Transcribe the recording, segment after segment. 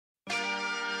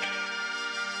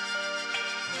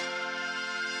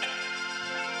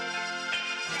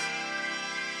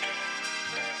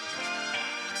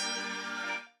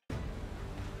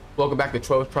Welcome back to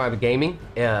 12 Tribes Gaming,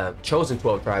 Chosen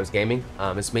 12 Tribes Gaming.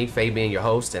 It's me, Fabian, your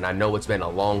host, and I know it's been a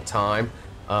long time.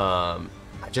 I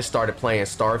just started playing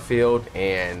Starfield,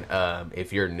 and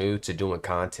if you're new to doing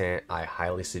content, I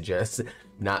highly suggest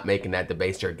not making that the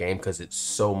base of your game because it's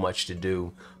so much to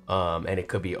do, and it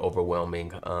could be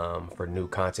overwhelming for new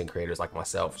content creators like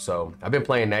myself. So I've been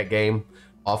playing that game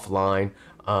offline,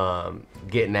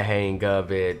 getting the hang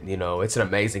of it. You know, it's an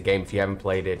amazing game. If you haven't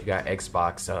played it, if you got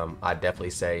Xbox, I definitely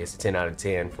say it's 10 out of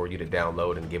 10 for you to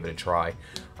download and give it a try.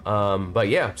 But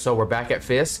yeah, so we're back at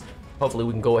F.I.S.T. Hopefully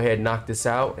we can go ahead and knock this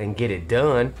out and get it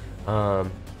done.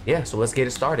 Yeah, so let's get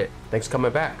it started. Thanks for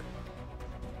coming back.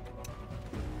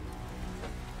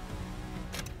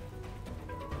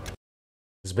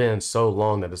 It's been so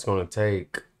long that it's going to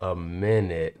take a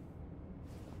minute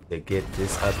to get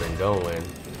this up and going.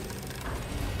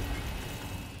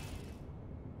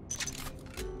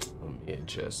 Let me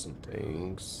adjust some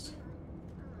things.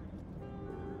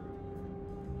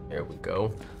 There we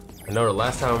go. I know the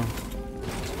last time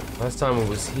we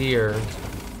was here,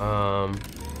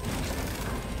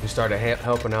 we started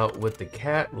helping out with the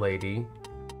cat lady.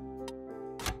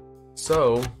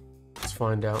 So let's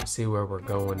find out, see where we're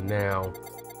going now.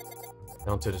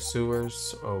 Down to the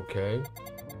sewers, okay.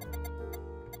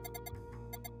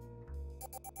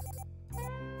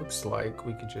 Looks like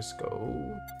we could just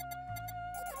go.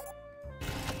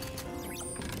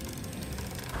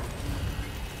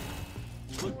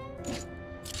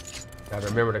 Gotta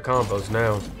remember the combos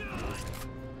now.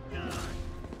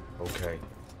 Okay.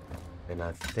 And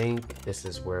I think this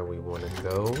is where we want to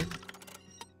go.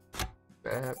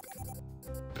 Map.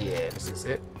 Yeah, this is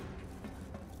it.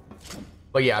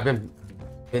 But yeah, I've been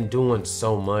doing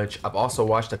so much. I've also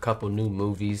watched a couple new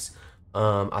movies.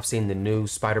 I've seen the new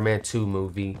Spider-Man 2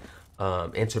 movie,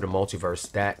 Enter the Multiverse.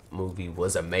 That movie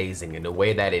was amazing, and the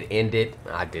way that it ended,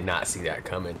 I did not see that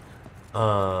coming.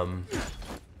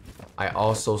 I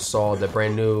also saw the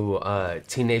brand new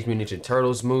Teenage Mutant Ninja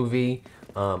Turtles movie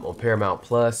on Paramount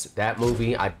Plus. That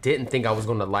movie, I didn't think I was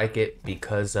going to like it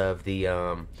because of the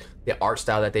art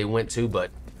style that they went to,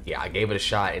 but yeah, I gave it a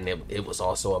shot, and it was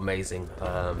also amazing.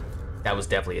 That was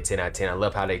definitely a 10 out of 10. I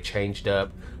love how they changed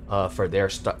up for their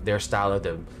style of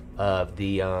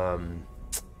the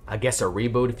I guess a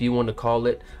reboot, if you want to call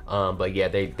it. But yeah,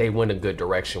 they went a good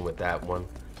direction with that one.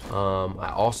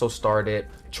 I also started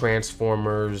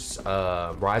Transformers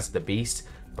Rise of the Beast.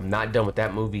 I'm not done with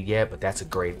that movie yet, but that's a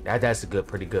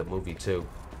pretty good movie too.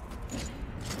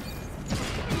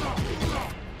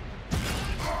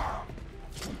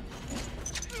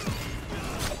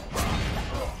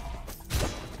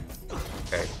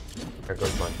 Okay, there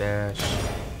goes my dash.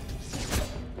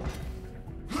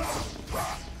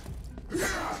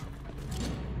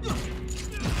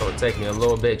 So it'll take me a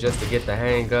little bit just to get the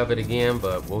hang of it again,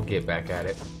 but we'll get back at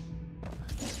it.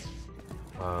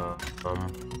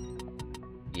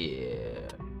 Yeah.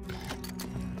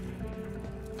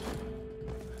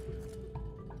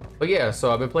 But yeah,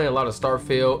 so I've been playing a lot of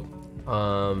Starfield.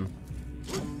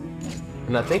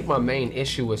 And I think my main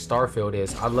issue with Starfield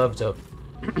is I love to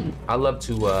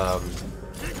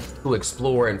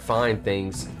explore and find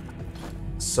things.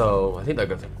 So I think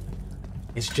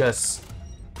it's just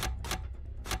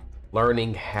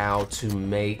learning how to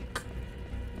make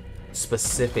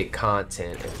specific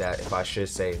content, if I should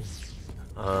say,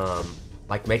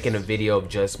 like making a video of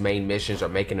just main missions or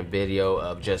making a video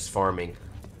of just farming.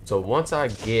 So once I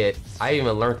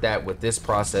even learned that with this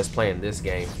process playing this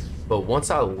game, but once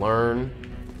I learn,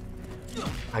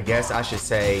 I guess I should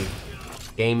say,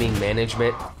 gaming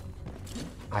management,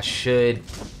 I should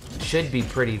be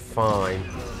pretty fine.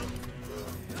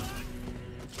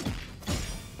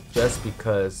 Just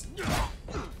because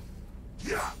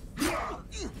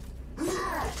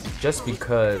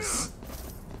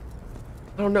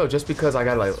I don't know, just because I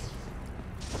gotta like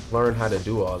learn how to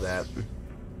do all that.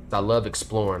 I love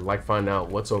exploring, like finding out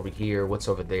what's over here, what's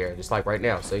over there, just like right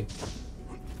now, see?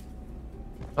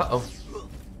 Uh-oh.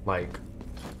 Like,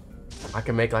 I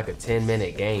can make like a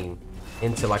 10-minute game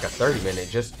into like a 30-minute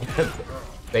just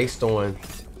based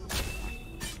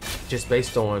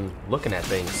on looking at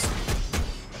things.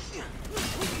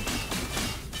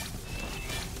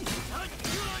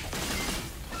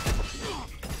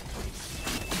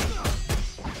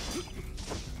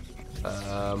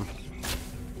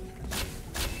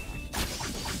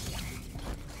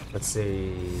 Let's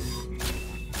see.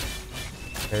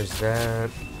 There's that.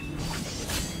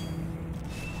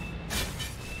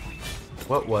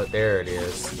 What? There it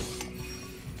is.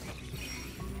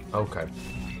 Okay.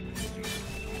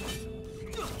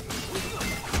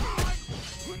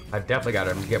 I definitely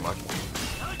gotta get my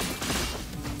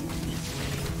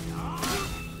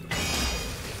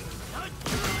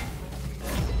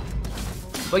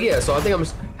But yeah, so I think I'm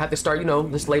just have to start, you know,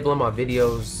 just labeling my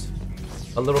videos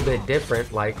a little bit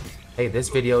different. Like, hey, this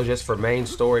video is just for main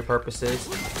story purposes.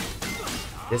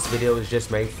 This video is just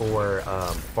made for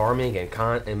farming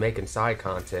and making side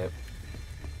content.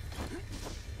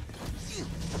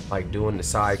 Like doing the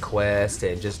side quest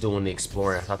and just doing the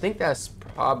exploring. I think that's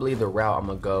probably the route I'm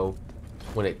gonna go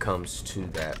when it comes to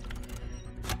that.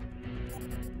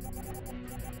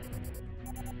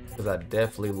 Because I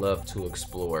definitely love to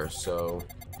explore, so...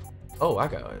 Oh, I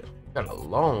got a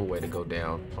long way to go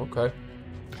down. Okay.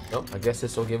 Nope, I guess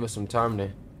this will give us some time to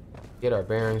get our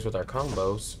bearings with our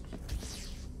combos.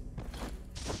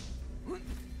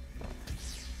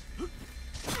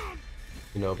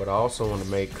 You know, but I also want to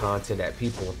make content that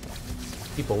people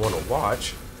want to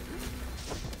watch.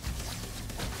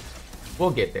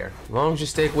 We'll get there. As long as you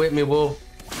stick with me, we'll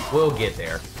get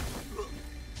there.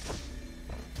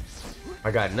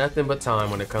 I got nothing but time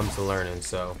when it comes to learning,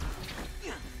 so.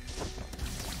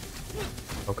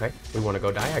 Okay, we want to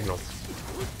go diagonal.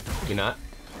 You not?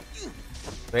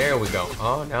 There we go.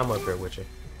 Oh, now I'm up here with you.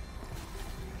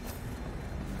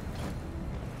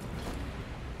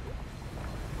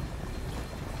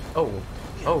 Oh,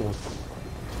 oh.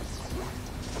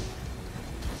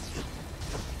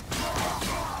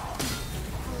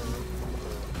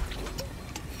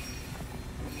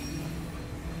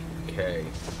 Okay.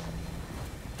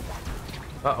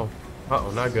 Uh-oh.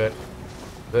 Uh-oh, not good.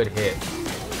 Good hit.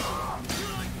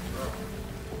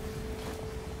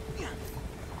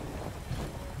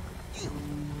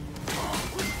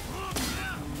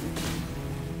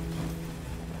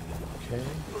 Okay.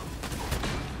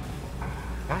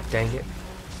 God dang it.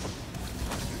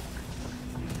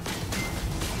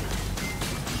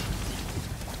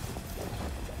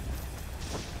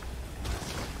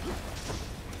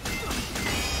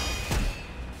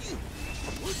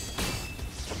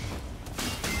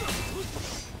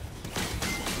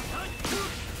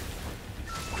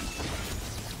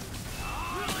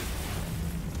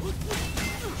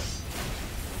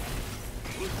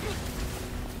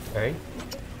 Okay.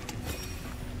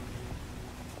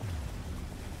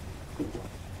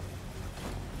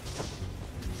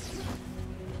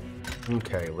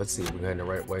 Okay, let's see if we're going the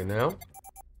right way now.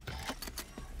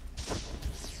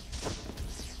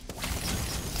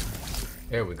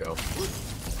 There we go.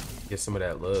 Get some of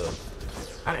that love.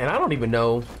 And I don't even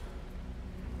know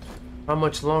how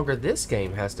much longer this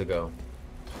game has to go.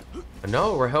 I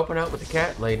know we're helping out with the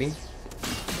cat lady.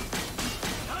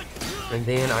 And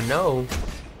then I know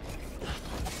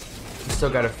we still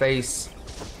gotta face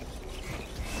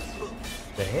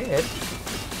the head.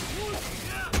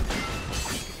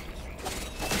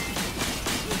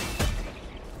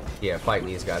 Yeah, fighting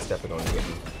these guys definitely gonna get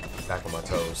me back on my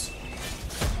toes.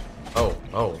 Oh,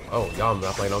 oh, oh, y'all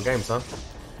not playing no games, huh?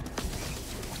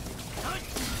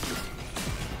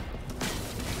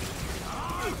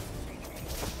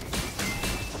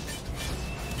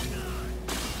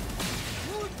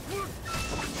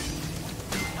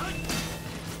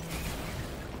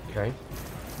 Okay.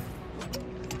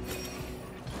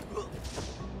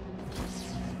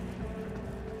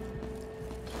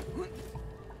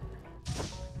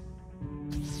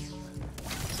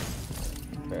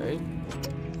 Okay.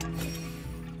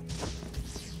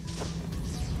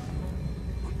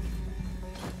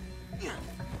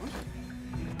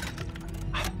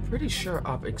 I'm pretty sure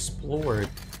I've explored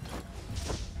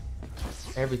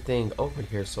everything over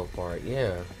here so far,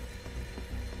 yeah.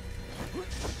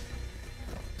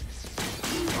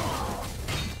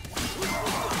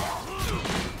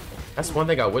 That's one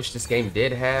thing I wish this game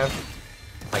did have.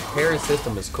 Like, parry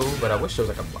system is cool, but I wish there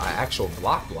was like an actual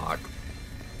block.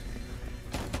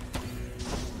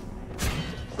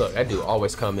 Look, that dude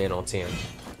always come in on 10.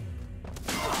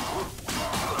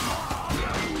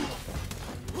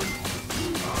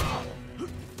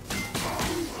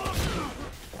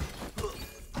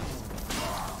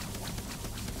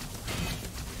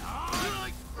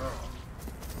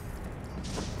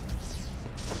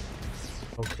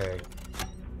 Okay.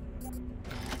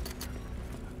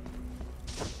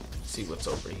 See what's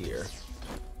over here.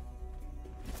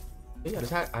 Yeah,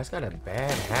 I just got a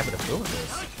bad habit of doing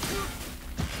this.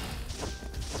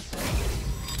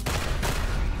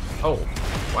 Oh,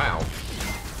 wow.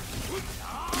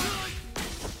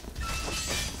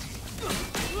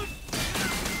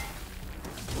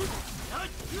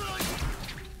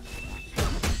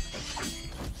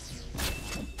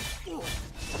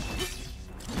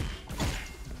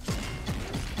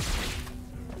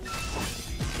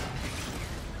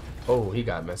 Oh, he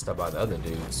got messed up by the other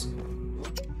dudes.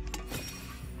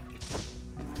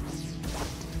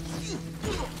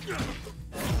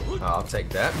 I'll take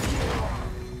that.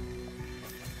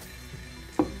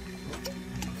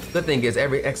 The thing is,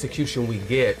 every execution we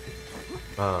get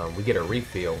a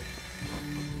refill.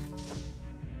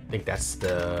 I think that's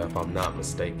the, if I'm not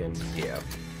mistaken, yeah.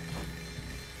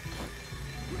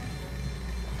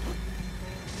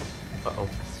 Uh-oh.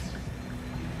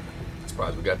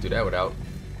 Surprised we got through that without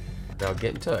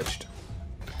getting touched.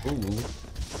 Ooh.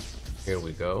 Here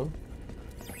we go.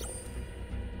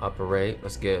 Operate.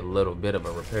 Let's get a little bit of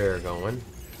a repair going.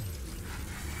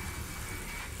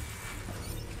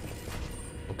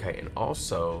 Okay, and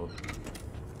also,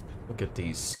 look at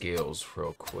these skills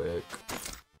real quick.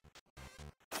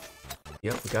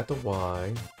 Yep, we got the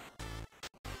Y.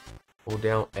 Hold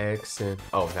down X and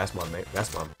oh, that's my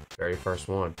very first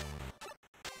one.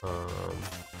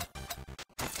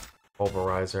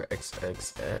 Pulverizer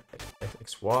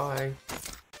XXXY,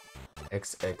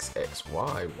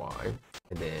 XXXYY,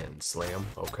 and then slam.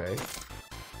 Okay.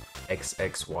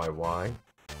 XXYY.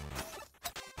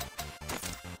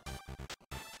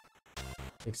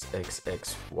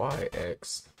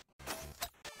 XXXYX.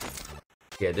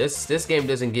 Yeah, this game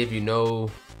doesn't give you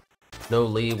no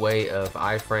leeway of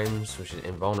iframes, which is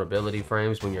invulnerability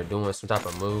frames, when you're doing some type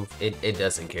of move. It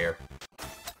doesn't care.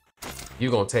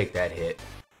 You're gonna take that hit.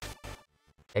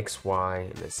 XY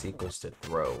and the sequence to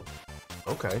throw.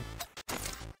 Okay.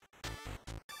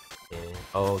 And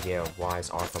oh yeah, Y's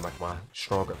are for like my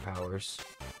stronger powers.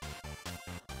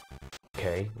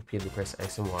 Okay, repeatedly press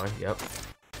X and Y. Yep.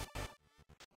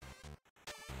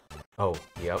 Oh,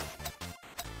 yep.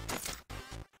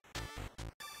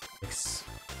 X.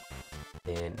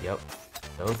 And yep.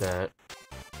 Know that.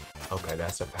 Okay,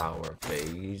 that's a power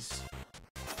phase.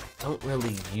 Don't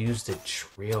really use the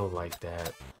drill like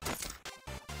that.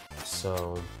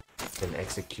 So, an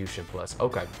execution plus.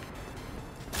 Okay.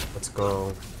 Let's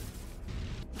go.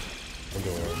 And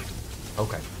then,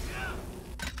 okay.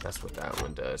 That's what that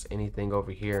one does. Anything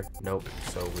over here? Nope.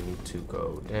 So we need to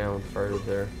go down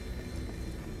further.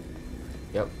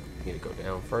 Yep. Need to go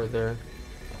down further.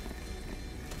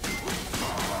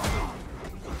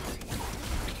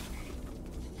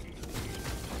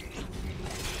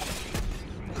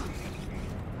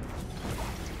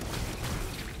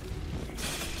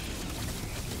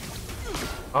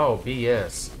 Oh,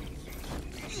 BS.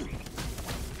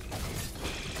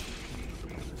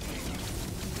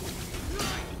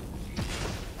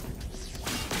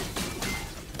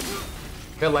 I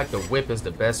feel like the whip is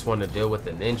the best one to deal with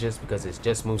the ninjas because it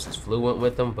just moves as fluent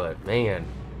with them, but man.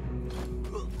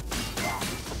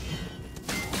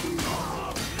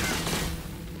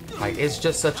 Like, it's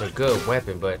just such a good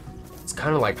weapon, but it's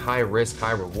kind of like high risk,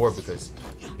 high reward because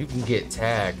you can get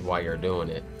tagged while you're doing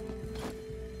it.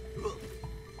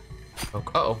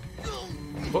 Uh-oh.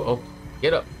 Uh-oh.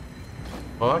 Get up.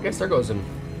 Well, I guess there goes an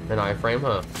iframe,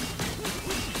 huh?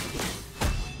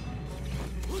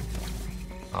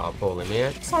 I'll pull him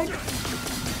in.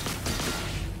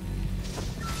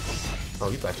 Oh,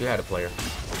 you thought you had a player.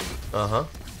 Uh-huh.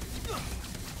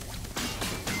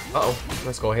 Uh-oh.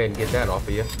 Let's go ahead and get that off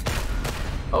of you.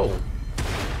 Oh.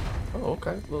 Oh,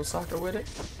 okay. A little soccer with it.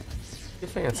 Get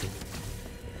fancy.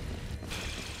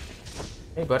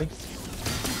 Hey, buddy.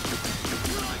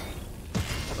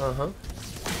 Uh-huh.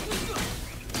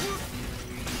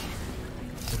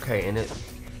 Okay, and it...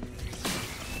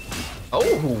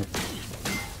 Oh!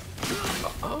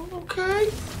 Okay.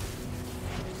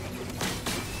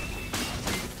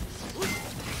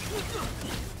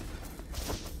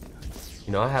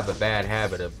 You know, I have a bad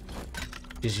habit of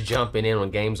just jumping in on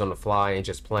games on the fly and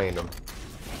just playing them.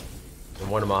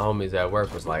 And one of my homies at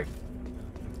work was like,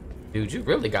 dude, you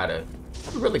really gotta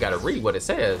read what it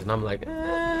says. And I'm like,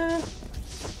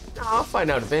 I'll find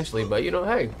out eventually, but you know,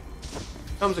 hey,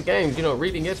 comes to games, you know,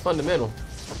 reading is fundamental.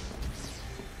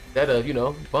 Instead of, you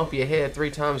know, bump your head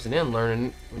 3 times and then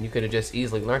learning when you could have just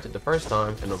easily learned it the first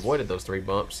time and avoided those 3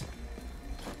 bumps.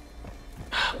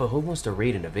 But who wants to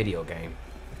read in a video game?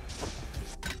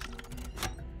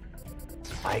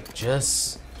 Like,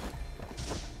 just...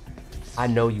 I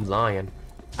know you lying.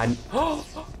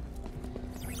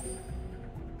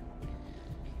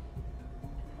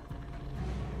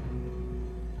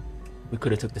 We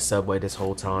could have took the subway this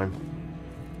whole time.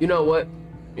 You know what?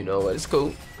 You know what? It's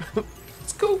cool.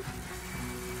 It's cool.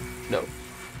 No,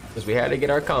 because we had to get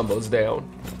our combos down.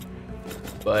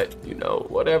 But, you know,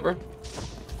 whatever.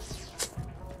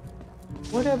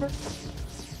 Whatever.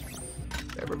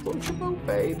 Never float your boat,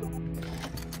 babe.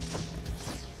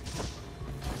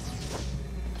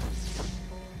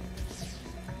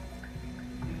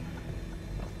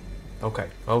 Okay,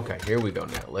 okay, here we go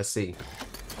now. Let's see.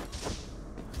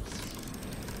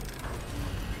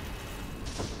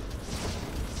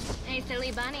 Hey,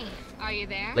 silly bunny, are you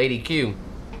there? Lady Q.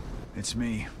 It's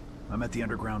me. I'm at the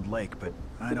underground lake, but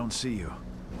I don't see you.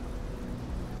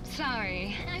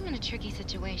 Sorry, I'm in a tricky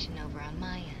situation over on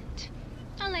my end.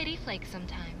 A lady flakes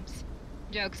sometimes.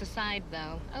 Jokes aside,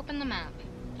 though, open the map.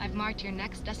 I've marked your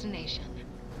next destination.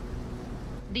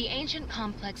 The ancient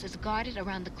complex is guarded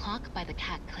around the clock by the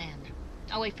Cat Clan.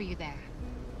 I'll wait for you there.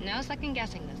 No second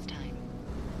guessing this time.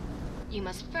 You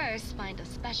must first find a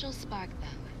special spark,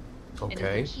 though.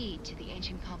 Okay. It is the key to the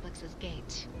ancient complex's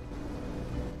gate.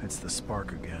 It's the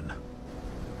spark again.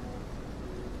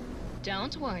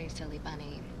 Don't worry, silly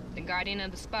bunny. The guardian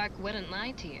of the spark wouldn't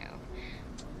lie to you.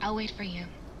 I'll wait for you.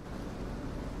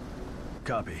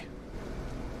 Copy.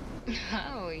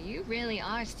 Oh, you really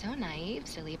are so naive,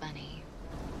 silly bunny.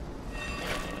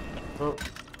 Well,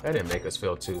 that didn't make us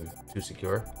feel too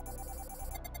secure.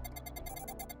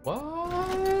 What?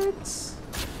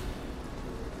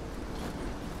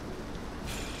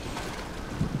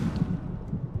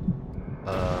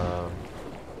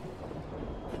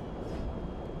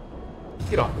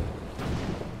 Get off me.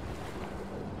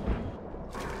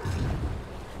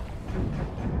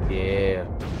 Yeah.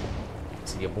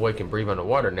 See, your boy can breathe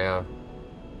underwater now.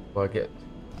 Well, I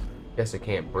guess it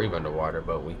can't breathe underwater,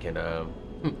 but we can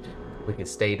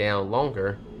stay down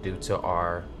longer due to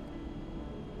our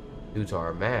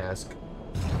mask.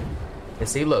 And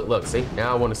see, look, see,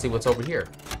 now I want to see what's over here.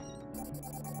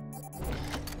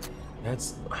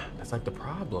 That's like the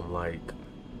problem. Like,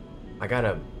 I got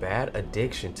a bad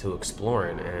addiction to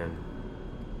exploring, and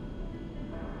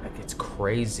like it's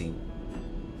crazy.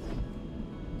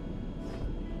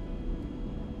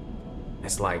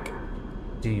 It's like,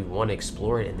 do you want to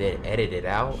explore it and then edit it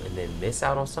out and then miss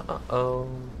out on something? Uh-oh.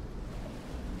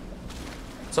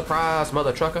 Surprise,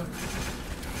 mother trucker.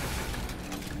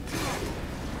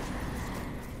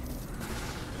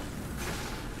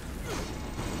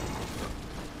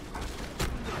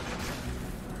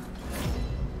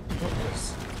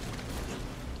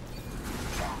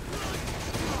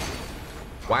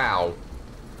 Wow.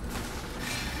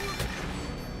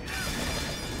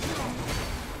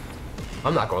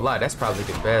 I'm not gonna lie, that's probably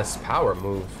the best power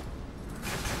move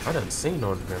I done seen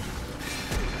on him.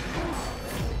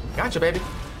 Gotcha, baby.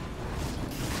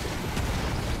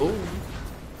 Ooh.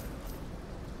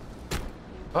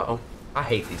 Uh-oh. I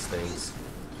hate these things.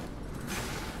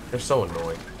 They're so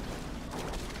annoying.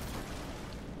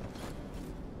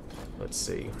 Let's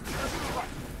see.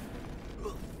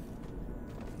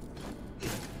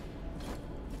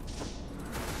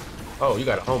 Oh, you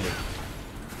got a homie.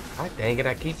 God dang it,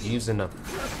 I keep using them.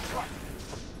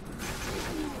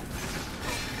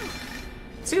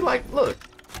 See, like, look.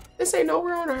 This ain't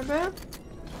nowhere on our map.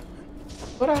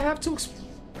 But I have to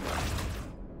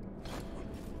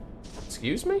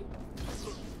excuse me?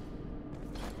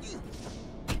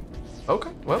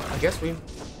 Okay, well, I guess we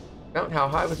found how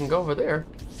high we can go over there.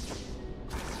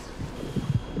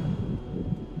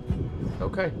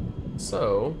 Okay,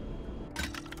 so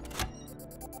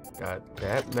got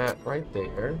that map right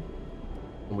there.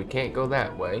 And we can't go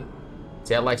that way.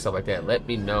 See, I like stuff like that. Let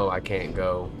me know I can't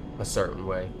go a certain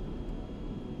way.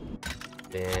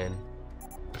 Then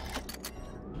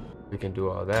we can do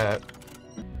all that.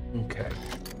 Okay.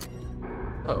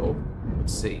 Oh,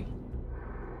 let's see.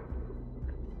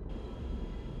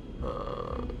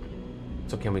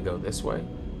 So can we go this way?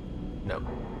 No.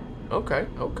 Okay,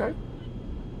 okay.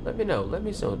 Let me know. Let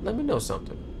me know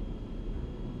something.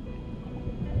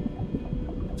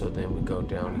 So then we go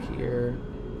down here.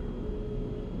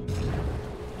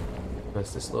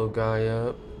 Mess this little guy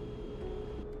up.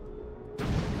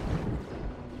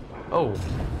 Oh.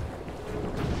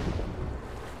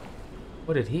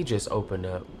 What did he just open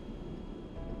up?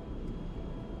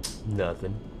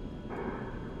 Nothing.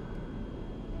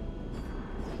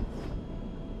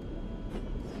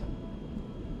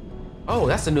 Oh,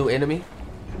 that's a new enemy.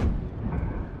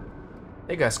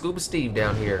 They got Scuba Steve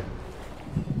down here.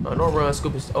 Oh, no run,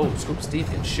 Scuba. Oh, Scuba Steve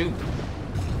can shoot.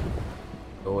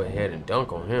 Go ahead and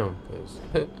dunk on him, cause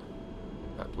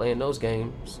not playing those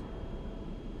games.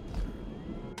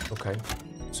 Okay,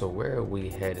 so where are we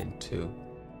heading to?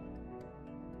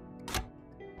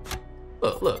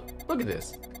 Look at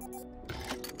this.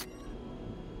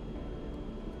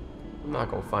 I'm not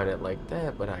gonna find it like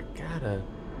that, but I gotta.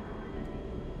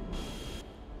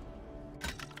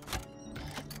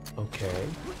 Okay.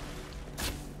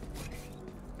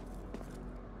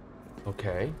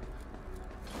 Okay.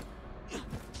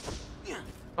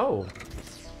 Oh.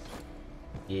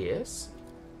 Yes.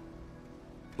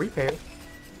 Repair.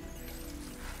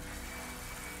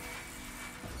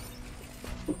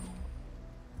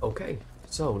 Okay,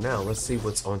 so now let's see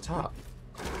what's on top.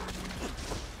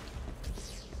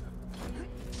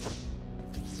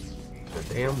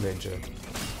 Damn ninja.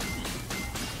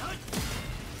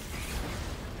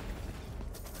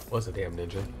 Was a damn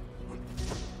ninja.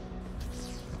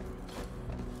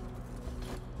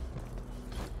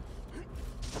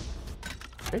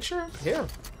 Make sure, yeah.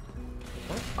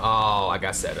 Oh, I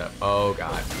got set up. Oh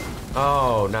god.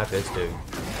 Oh, not this dude.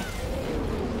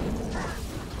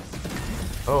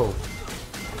 Oh.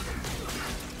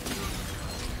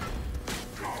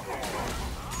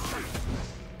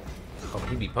 Oh,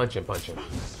 he be punching.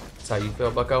 That's how you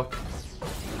feel, bucko?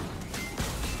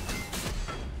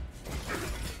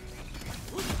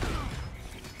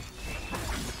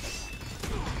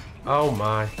 Oh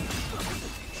my.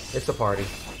 It's a party.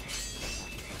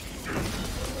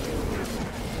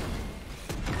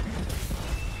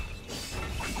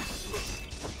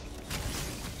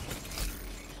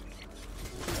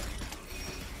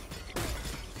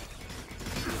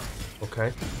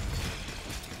 Okay.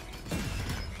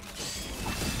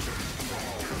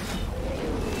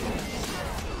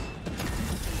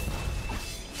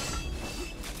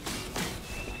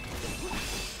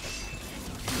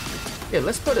 Yeah,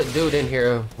 let's put a dude in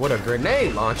here with a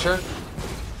grenade launcher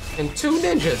and 2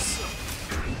 ninjas.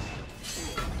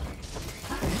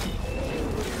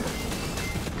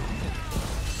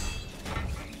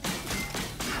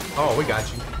 Oh, we got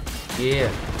you.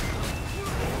 Yeah.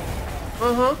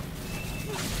 Uh-huh.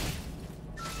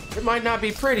 It might not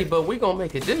be pretty, but we gonna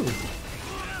make it do.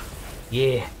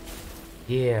 Yeah.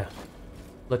 Yeah.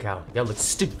 Look how y'all look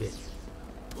stupid.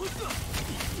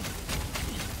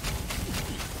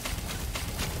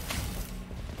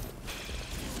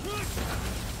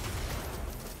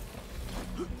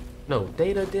 No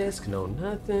data disk, no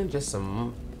nothing, just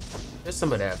some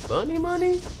of that bunny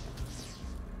money.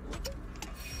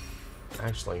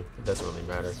 Actually, it doesn't really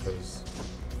matter because.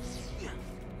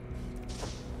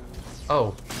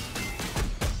 Oh.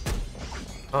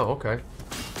 Oh, okay.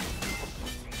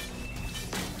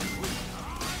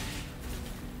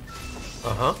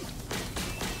 Uh-huh.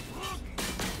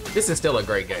 This is still a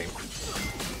great game.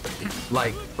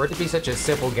 Like, for it to be such a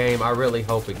simple game, I really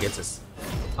hope it gets a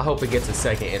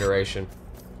second iteration.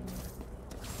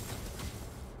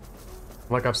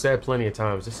 Like I've said plenty of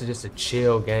times, this is just a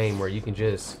chill game where you can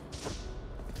just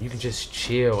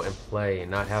chill and play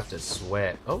and not have to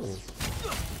sweat. Oh,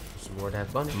 some more of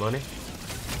that bunny money.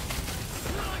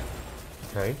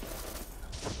 Okay,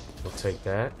 we'll take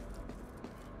that.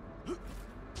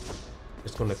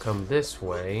 Just gonna come this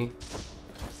way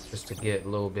just to get a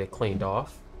little bit cleaned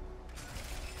off.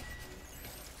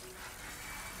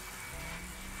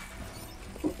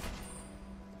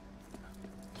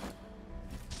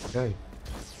 Okay.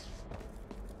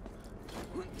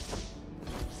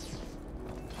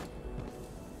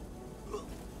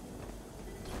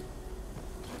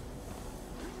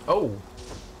 Oh.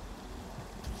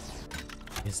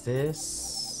 Is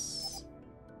this?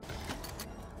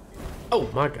 Oh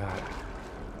my God.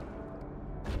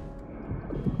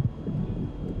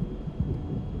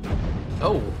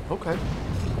 Oh, okay.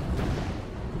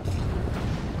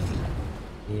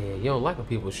 Yeah, you don't like when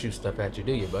people shoot stuff at you,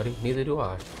 do you, buddy? Neither do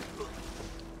I.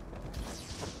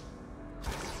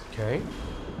 Okay.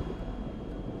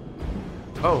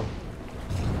 Oh.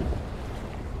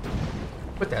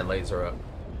 Put that laser up.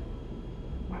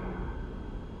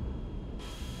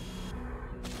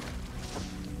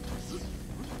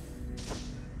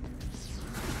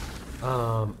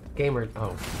 Gamer.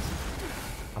 Oh.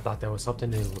 I thought that was something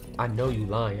new. I know you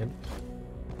lying.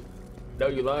 No,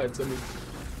 you lying to me.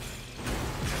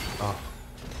 Oh.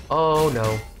 Oh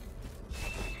no.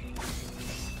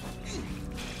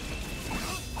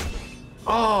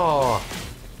 Oh.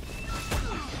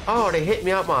 Oh, they hit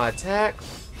me out my attack.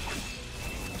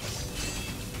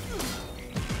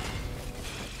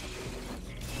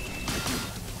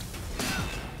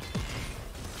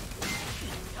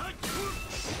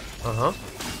 Uh-huh.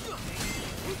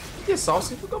 Get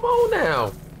saucy. Come on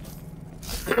now.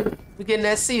 We're getting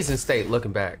that season state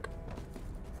looking back.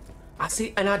 I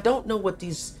see, and I don't know what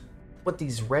these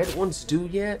red ones do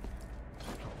yet.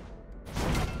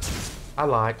 I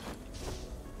lied.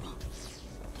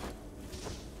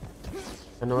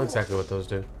 I know exactly what those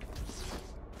do.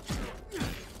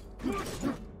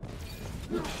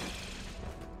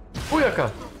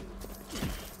 Booyaka!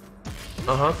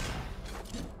 Uh-huh.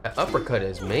 That uppercut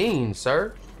is mean,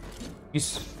 sir. You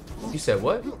said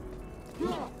what?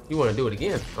 You want to do it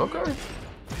again? Okay.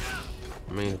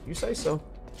 I mean, if you say so.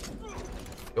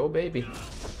 Yo, baby.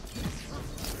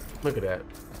 Look at that.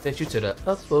 Sent you to the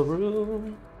upper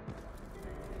room.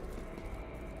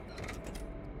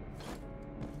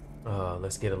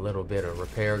 Let's get a little bit of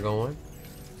repair going.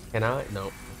 Can I?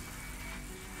 No.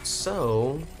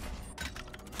 So,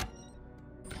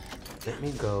 let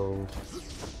me go.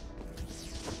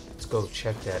 Let's go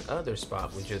check that other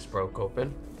spot we just broke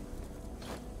open.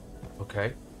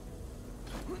 Okay.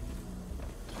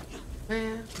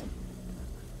 Man.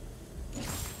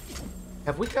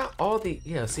 Have we got all the...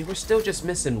 Yeah, see, we're still just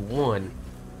missing one.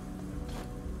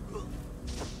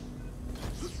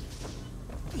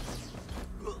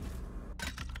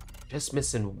 Just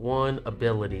missing one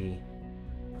ability.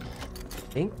 I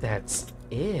think that's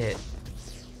it.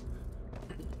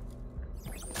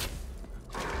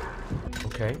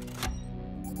 Okay.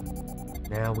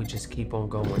 Now we just keep on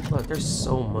going. Look, there's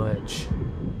so much.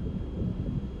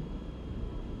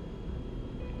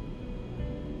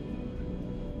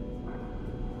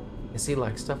 You see,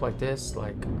 like, stuff like this,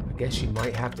 like, I guess you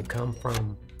might have to come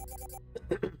from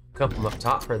up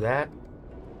top for that.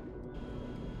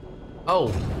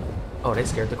 Oh! Oh, they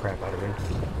scared the crap out of me.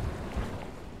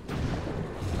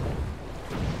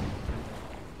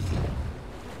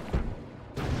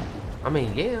 I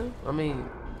mean, yeah. I mean,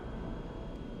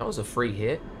 that was a free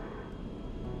hit.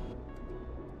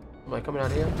 Am I coming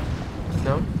out here?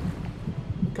 No?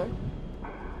 Okay.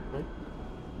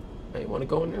 I didn't want to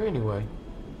go in there anyway.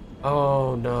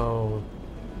 Oh, no.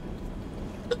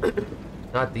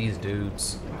 Not these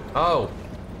dudes. Oh!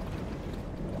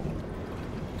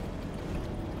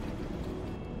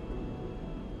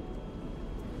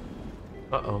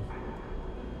 Uh-oh.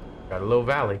 Got a little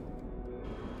valley.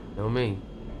 Know me.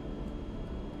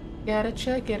 Gotta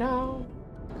check it out.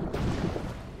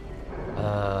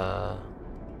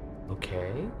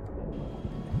 Okay.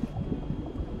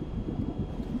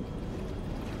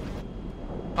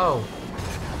 Oh.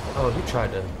 Oh, he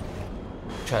tried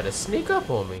to sneak up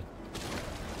on me.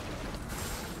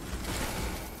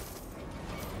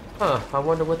 Huh, I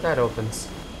wonder what that opens.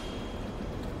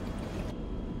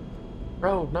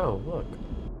 Oh, no, look.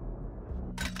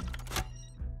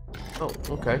 Oh,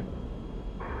 okay.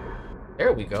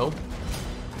 There we go.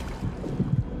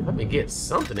 Let me get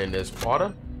something in this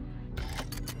water.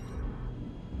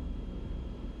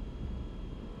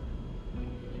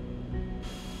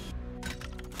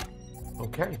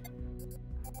 Okay.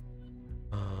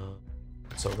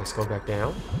 So let's go back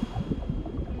down.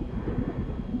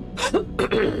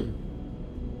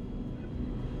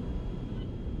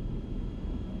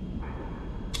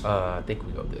 I think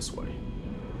we go this way.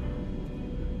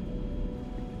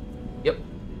 Yep.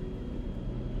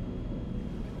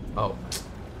 Oh.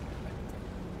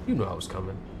 You knew I was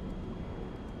coming.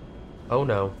 Oh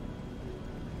no.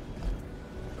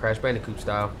 Crash Bandicoot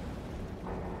style.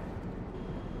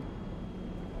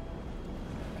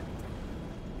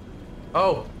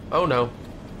 Oh. Oh no.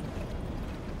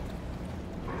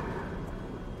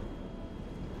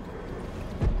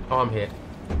 Oh, I'm hit.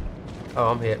 Oh,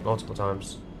 I'm hit multiple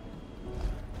times.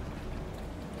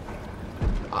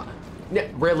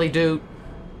 Really, dude?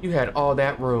 You had all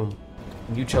that room,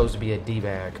 and you chose to be a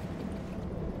D-bag.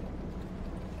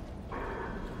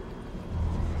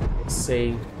 Let's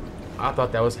see. I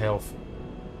thought that was health.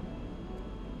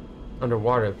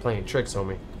 Underwater, playing tricks on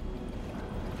me.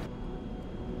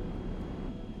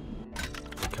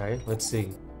 Okay, let's see.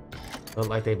 Look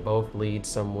like they both lead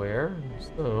somewhere,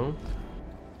 so...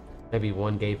 Maybe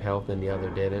one gave health and the other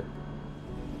didn't.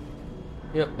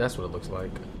 Yep, that's what it looks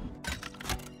like.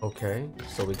 Okay,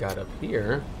 so we got up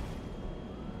here.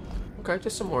 Okay,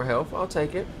 just some more health. I'll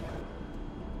take it.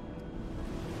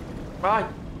 Bye.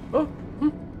 Oh,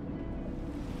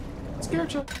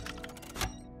 scared you.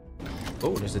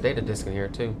 Oh, there's a data disk in here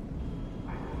too.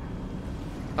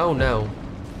 Oh no.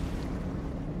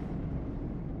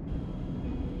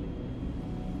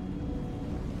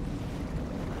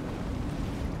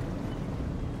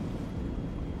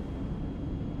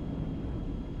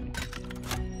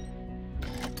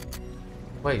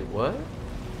 Wait, what?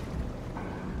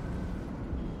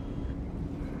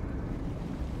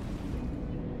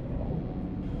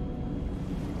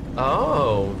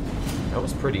 Oh, that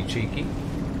was pretty cheeky.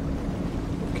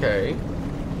 Okay.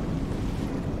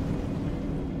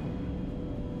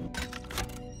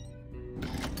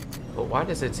 But why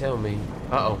does it tell me?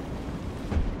 Uh-oh.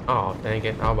 Oh, dang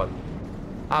it. I'm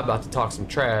about to talk some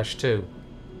trash, too.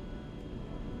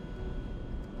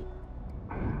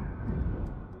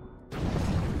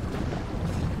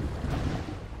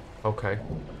 Okay.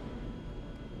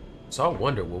 So I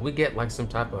wonder, will we get like some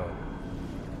type of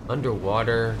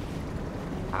underwater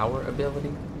power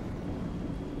ability?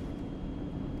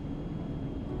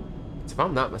 If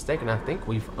I'm not mistaken, I think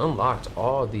we've unlocked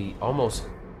almost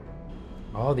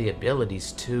all the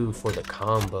abilities too for the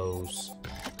combos.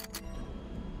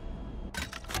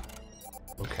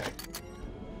 Okay.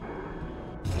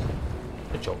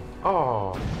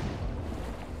 Oh.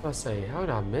 I say, how did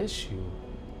I miss you?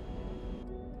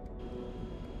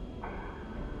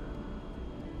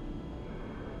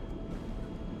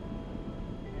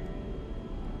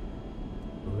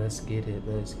 Let's get it,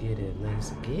 let's get it,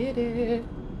 let's get it.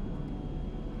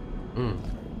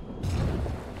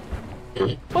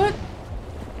 What?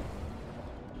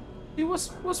 See,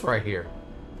 what's right here?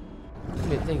 I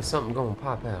didn't think something gonna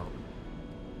pop out.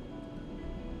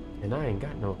 And I ain't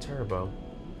got no turbo.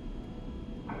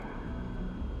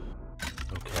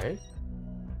 Okay.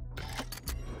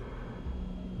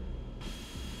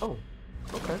 Oh,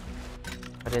 okay.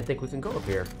 I didn't think we can go up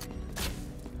here.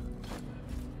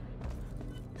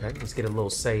 Okay, let's get a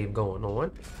little save going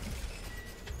on.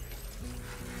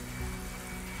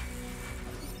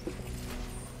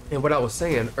 And what I was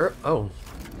saying, and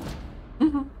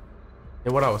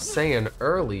what I was saying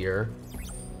earlier,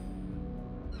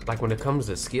 like when it comes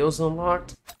to skills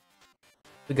unlocked,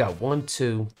 we got 1,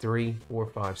 2, 3, 4,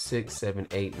 5, 6, 7,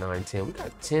 8, 9, 10. We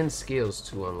got 10 skills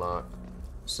to unlock.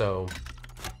 So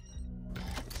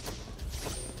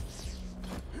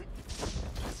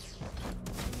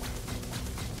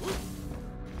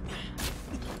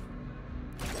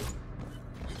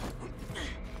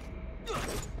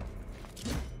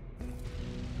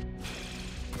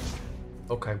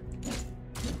okay.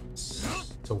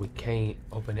 So we can't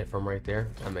open it from right there.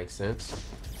 That makes sense.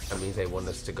 That means they want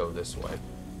us to go this way.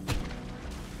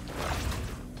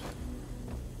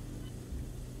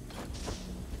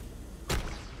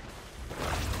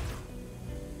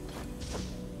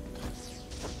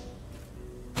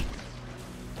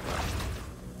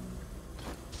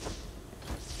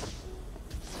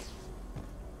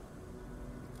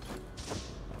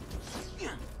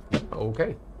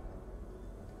 Okay.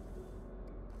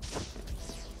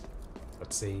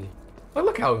 Let's see. Oh,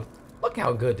 look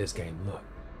how good this game look.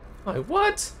 Like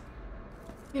what?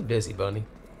 Get busy, bunny.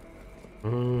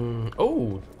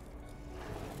 Oh.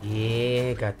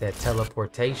 Yeah, got that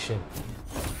teleportation.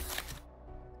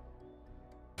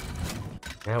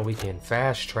 Now we can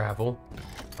fast travel.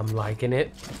 I'm liking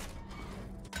it.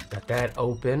 Got that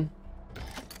open.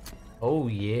 Oh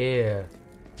yeah.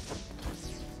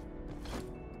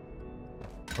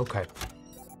 Okay.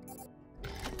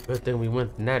 Good thing we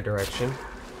went in that direction.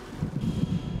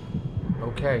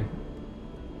 Okay.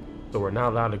 So we're not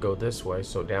allowed to go this way,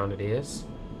 so down it is.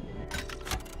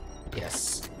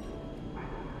 Yes.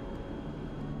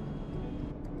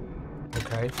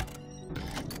 Okay.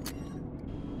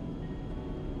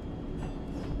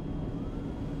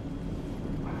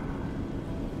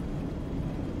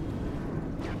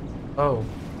 Oh.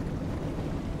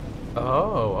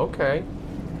 Oh, okay.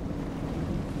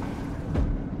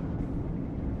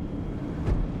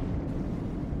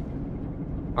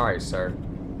 All right, sir.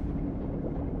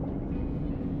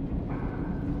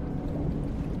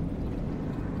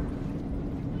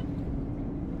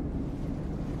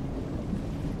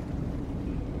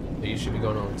 So you should be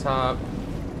going on top.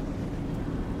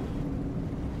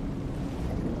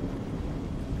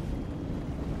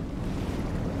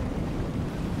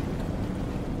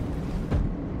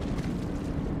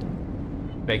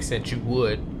 Makes sense you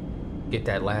would get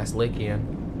that last lick in.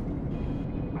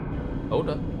 Hold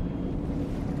up.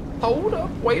 Hold up,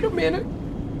 wait a minute.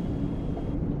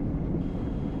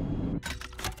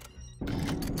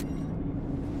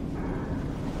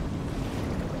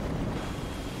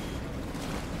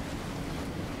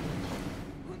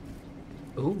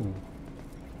 Ooh.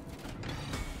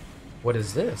 What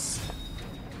is this?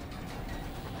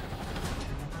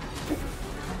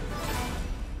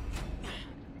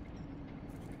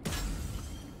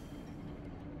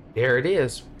 There it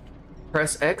is.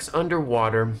 Press X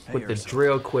underwater with the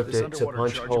drill equipped to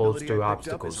punch holes through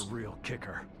obstacles. Is a real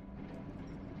kicker.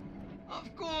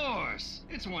 Of course!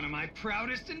 It's one of my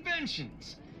proudest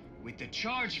inventions. With the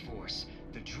charge force,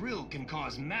 the drill can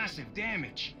cause massive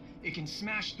damage. It can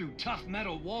smash through tough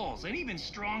metal walls and even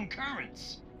strong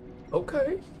currents.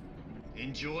 Okay.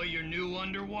 Enjoy your new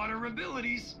underwater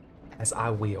abilities. As I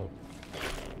will.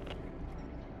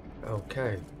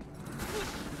 Okay.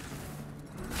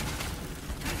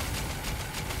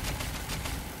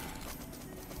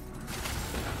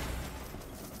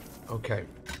 Okay,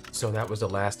 so that was the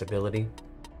last ability.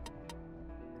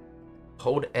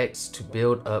 Hold X to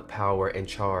build up power and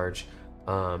charge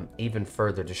even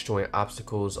further, destroying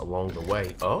obstacles along the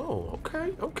way. Oh,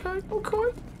 okay, okay,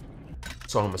 okay.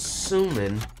 So I'm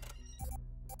assuming...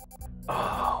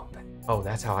 Oh,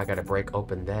 that's how I gotta break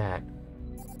open that.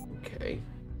 Okay.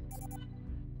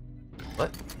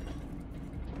 What?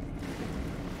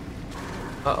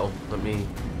 Uh-oh, let me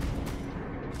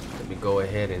go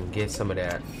ahead and get some of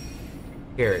that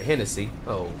Garrett Hennessy.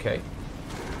 Oh, okay.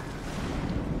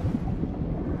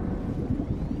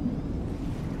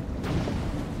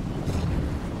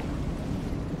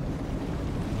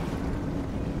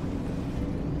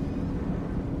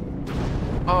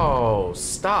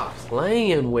 Stop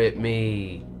playing with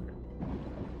me.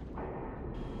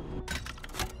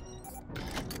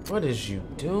 What is you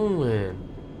doing?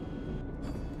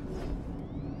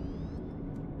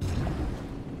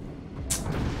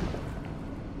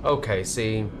 Okay,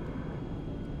 see,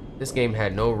 this game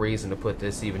had no reason to put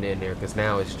this even in there, because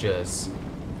now it's just,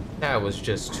 that was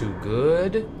just too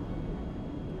good.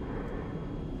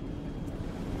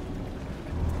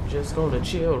 Just gonna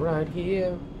chill right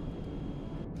here.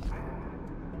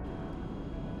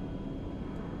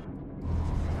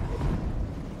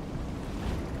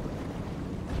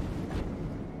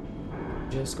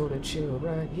 Just gonna chill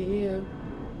right here.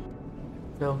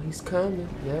 No, he's coming,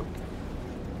 yep.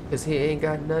 Cause he ain't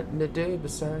got nothing to do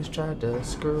besides try to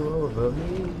screw over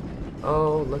me.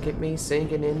 Oh, look at me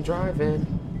singing and driving.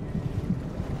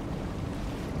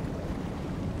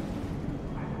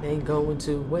 Ain't going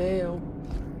too well.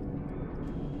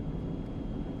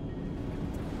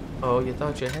 Oh, you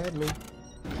thought you had me?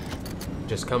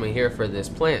 Just coming here for this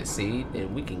plant seed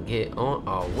and we can get on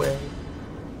our way.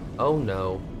 Oh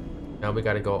no. Now we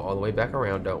gotta go all the way back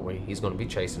around, don't we? He's gonna be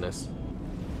chasing us.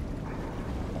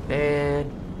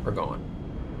 And we're gone.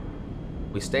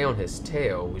 We stay on his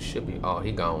tail, we should be, oh,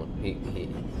 he gone.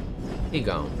 He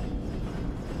gone.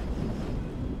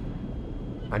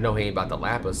 I know he ain't about to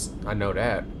lap us. I know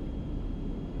that.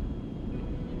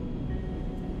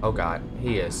 Oh God,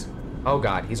 he is. Oh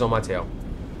God, he's on my tail.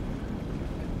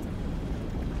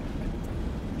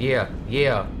 Yeah,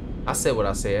 yeah. I said what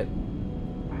I said.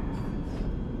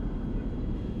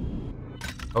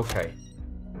 Okay.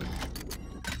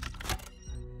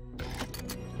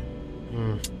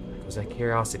 Was that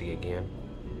curiosity again?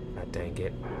 God dang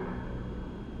it.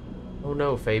 Oh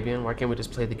no, Fabian, why can't we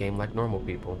just play the game like normal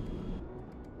people?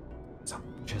 'Cause I'm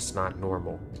just not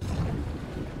normal.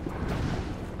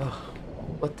 Ugh,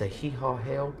 what the hee-haw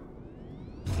hell?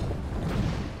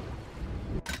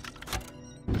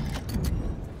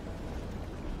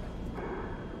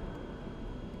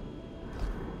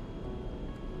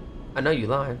 I know you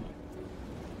lying.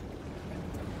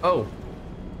 Oh.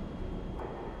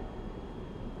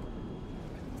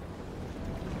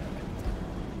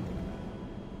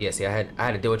 Yeah, see, I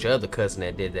had to deal with your other cousin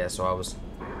that did that, so I was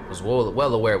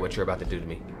well aware of what you're about to do to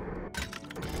me.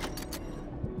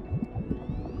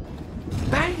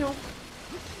 Bam!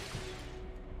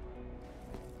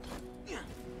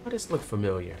 Why does this look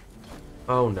familiar?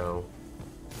 Oh no.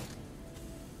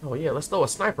 Oh yeah, let's throw a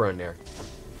sniper in there.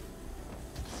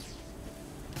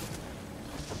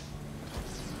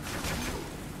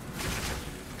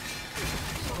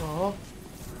 Oh,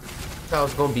 I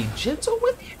was gonna be gentle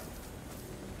with you.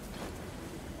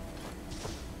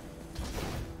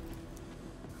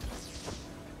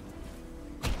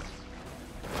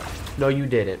 No, you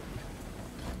didn't.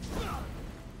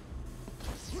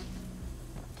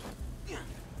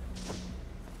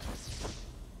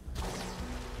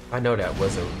 I know that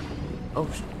wasn't. Oh,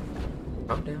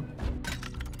 calm down.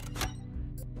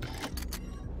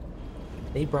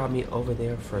 They brought me over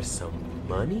there for some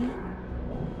money?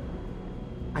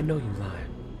 I know you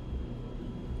lying.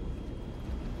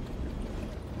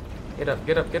 Get up,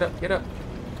 get up, get up, get up.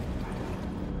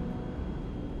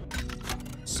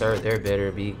 Sir, there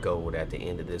better be gold at the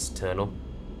end of this tunnel.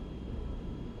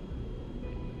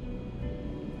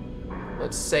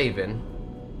 Let's saving.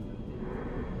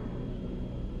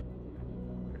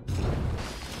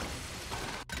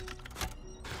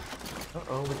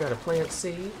 Uh-oh, we got a plant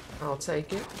seed. I'll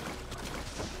take it.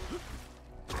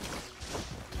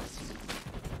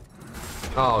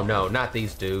 Oh no, not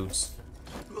these dudes.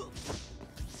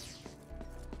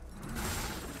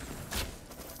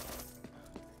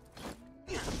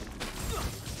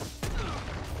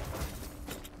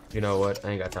 You know what?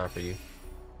 I ain't got time for you.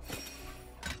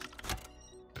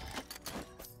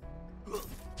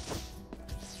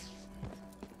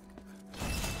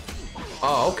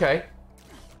 Oh, okay.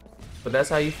 But that's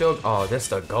how you feel? Oh, that's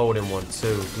the golden one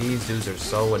too. These dudes are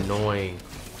so annoying.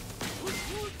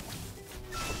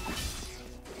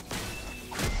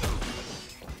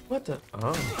 What the?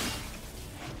 Oh.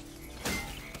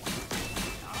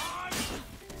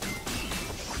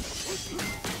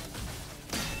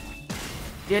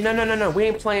 Yeah, no. We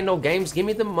ain't playing no games. Give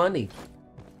me the money.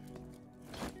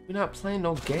 We're not playing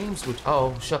no games with.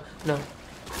 Oh, sure. No.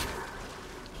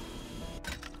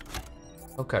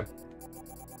 Okay.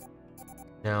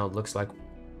 Now it looks like.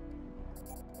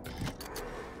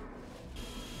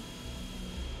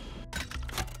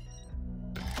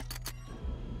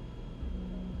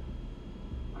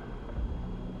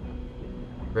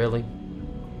 Really?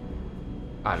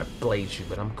 I'd have blazed you,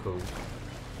 but I'm cool.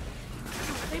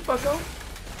 Hey, bucko.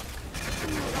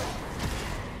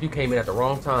 You came in at the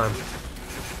wrong time,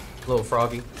 little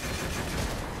froggy.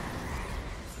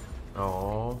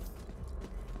 Oh,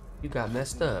 you got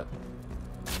messed up.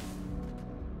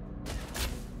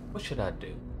 What should I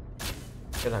do?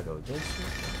 Should I go this way?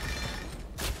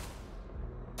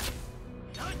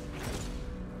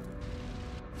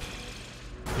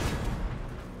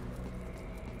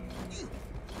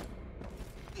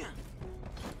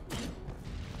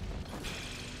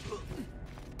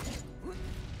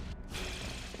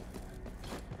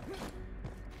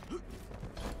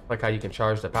 Like how you can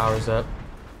charge the powers up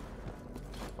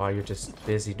while you're just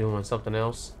busy doing something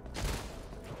else.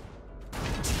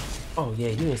 Oh yeah,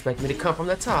 you didn't expect me to come from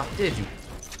the top, did you?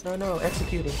 No,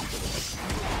 executing.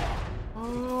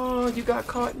 Oh, you got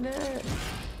caught in that.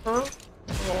 Huh?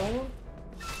 Oh.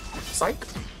 Psych.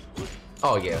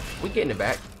 Oh yeah, we getting it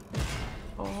back.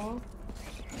 Oh.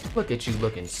 Look at you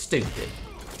looking stupid.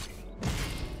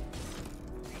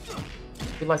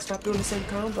 You're like, stop doing the same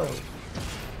combo.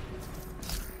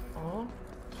 Oh.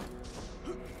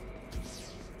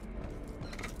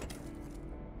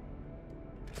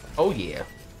 Oh yeah.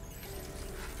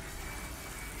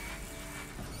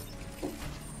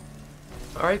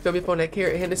 Alright, fill me up on that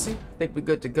carrot, Hennessy. Think we're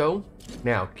good to go.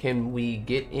 Now, can we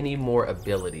get any more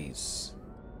abilities?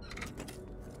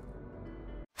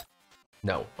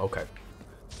 No, okay.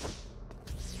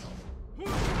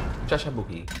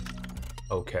 Chashabuhi.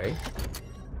 Okay.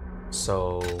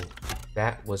 So,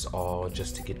 that was all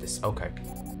just to get this. Okay.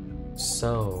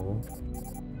 So,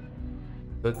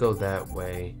 could go that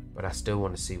way, but I still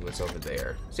want to see what's over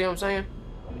there. See what I'm saying?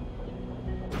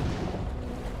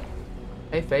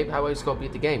 Hey, Fabe, how about you go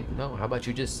beat the game? No, how about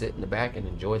you just sit in the back and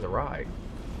enjoy the ride?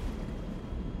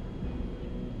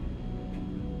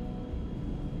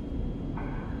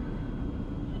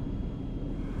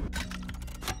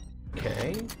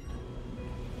 Okay.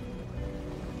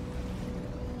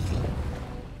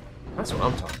 That's what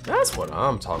I'm talking. That's what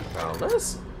I'm talking about.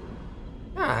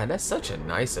 That's such a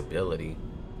nice ability.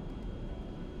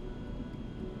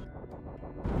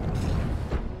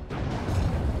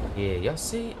 Yeah, y'all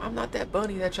see, I'm not that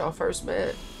bunny that y'all first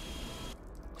met.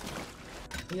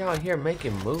 Y'all out here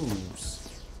making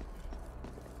moves.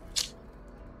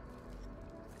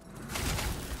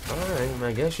 Alright,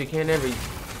 I guess you can't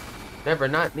never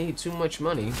not need too much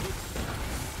money.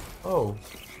 Oh,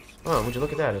 would you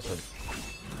look at that?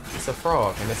 It's a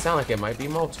frog, and it sounds like it might be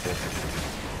multiple.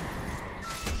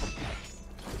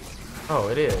 Oh,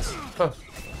 it is. Huh.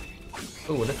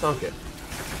 Ooh, and a thunk it.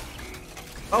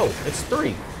 Oh, it's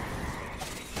 3.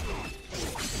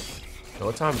 Know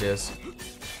what time it is.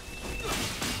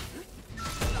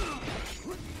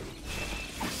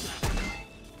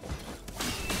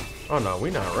 Oh no,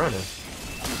 we're not running.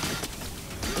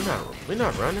 We're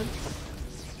not running.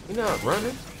 We're not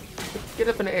running. Get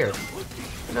up in the air.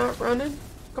 We're not running.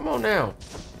 Come on now.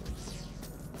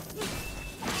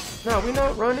 No, we're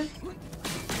not running.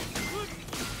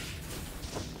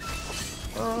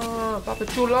 Papa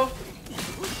Chulo.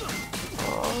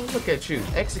 Oh, look at you.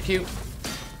 Execute.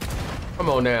 Come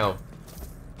on now.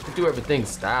 You do everything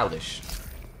stylish.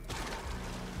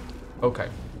 Okay.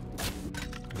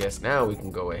 Guess now we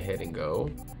can go ahead and go.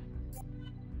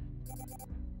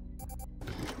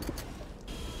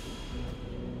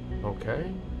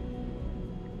 Okay.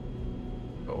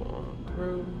 Go on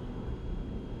through.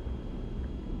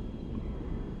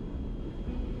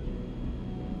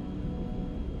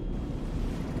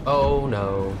 Oh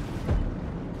no.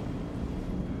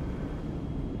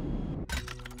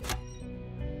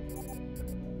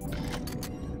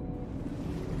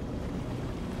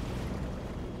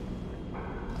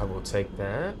 I will take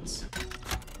that.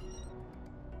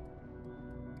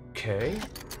 Okay.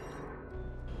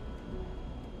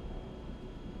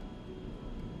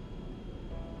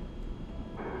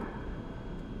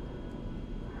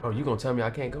 Oh, you gonna tell me I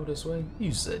can't go this way?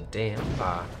 You said damn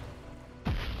lie.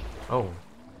 Oh.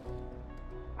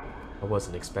 I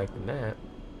wasn't expecting that.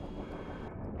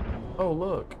 Oh,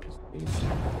 look.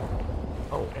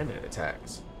 Oh, and it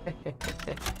attacks.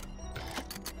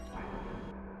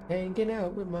 Hanging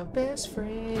out with my best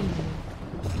friend.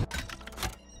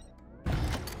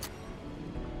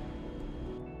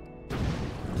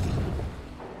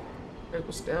 Hey,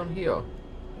 what's down here?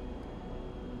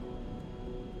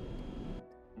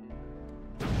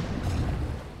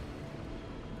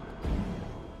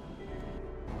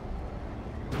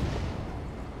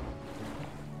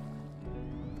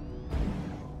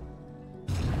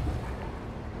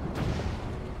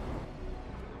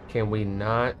 Can we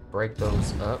not break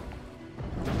those up?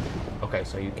 Okay,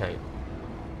 so you can't.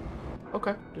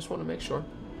 Okay, just want to make sure.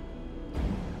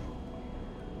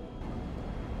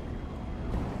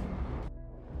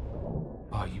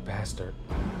 bastard.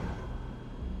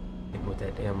 Hit with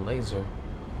that damn laser.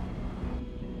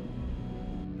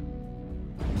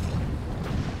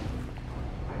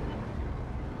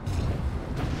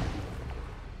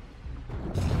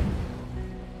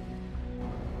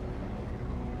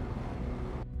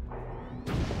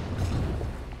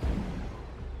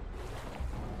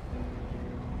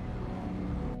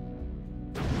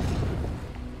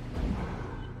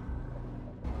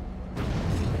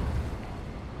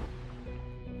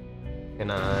 Can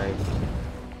I?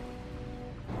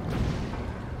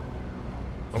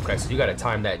 Okay, so you gotta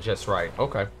time that just right.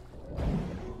 Okay.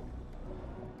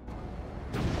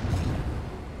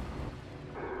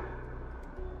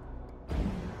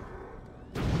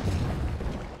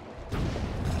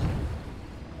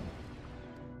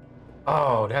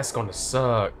 Oh, that's gonna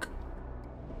suck.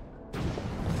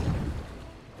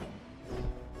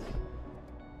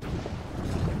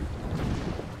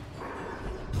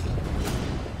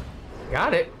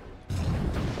 Got it.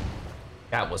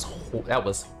 That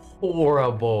was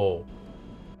horrible.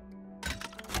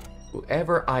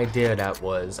 Whoever idea that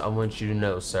was, I want you to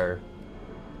know, sir.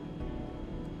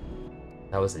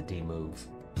 That was a D move.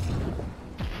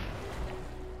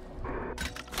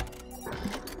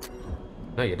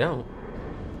 No, you don't.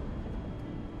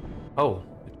 Oh,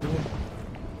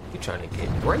 you trying to get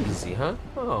crazy, huh?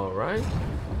 All right.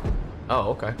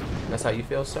 Oh, okay. That's how you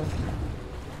feel, sir?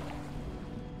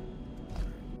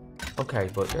 Okay,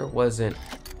 but there wasn't...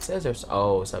 It says there's...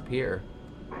 Oh, it's up here.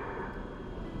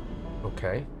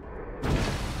 Okay.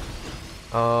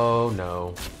 Oh,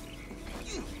 no.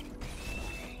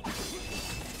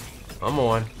 Come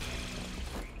on.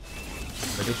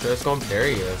 Pretty sure it's gonna... There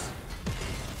he is.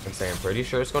 I'm saying pretty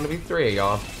sure it's gonna be 3 of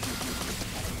y'all.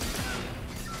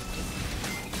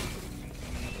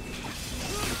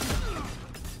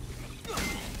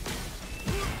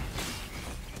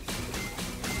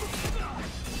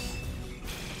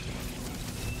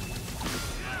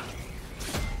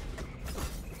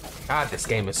 God, this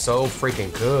game is so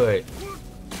freaking good.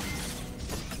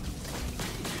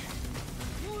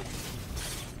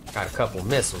 Got a couple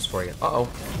missiles for you. Uh-oh.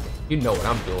 You know what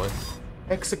I'm doing.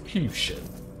 Execution.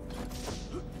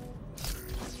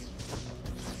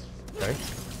 Okay.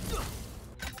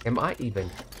 Am I even...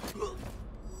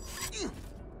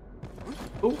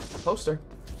 Ooh, poster.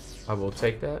 I will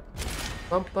take that.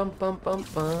 Bum, bum, bum, bum,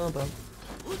 bum, bum.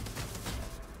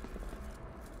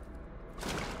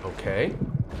 Okay.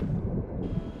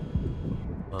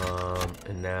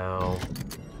 And now...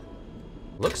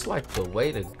 Looks like the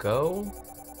way to go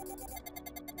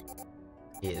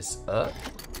is up,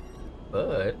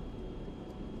 but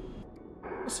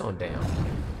what's on down?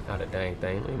 Not a dang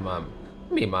thing.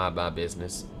 Let me mind my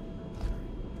business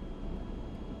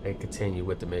and continue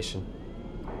with the mission.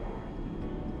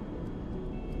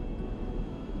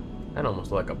 That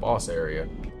almost like a boss area.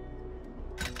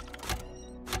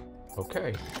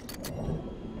 Okay.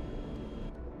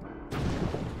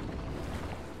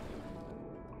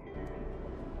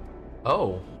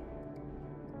 Oh,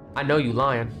 I know you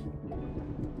lying.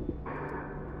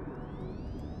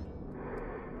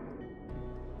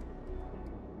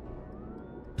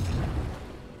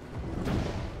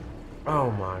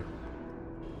 Oh my.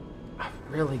 I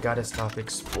really gotta stop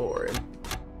exploring.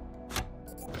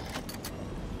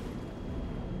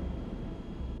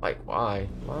 Like, why?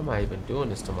 Why am I even doing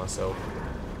this to myself?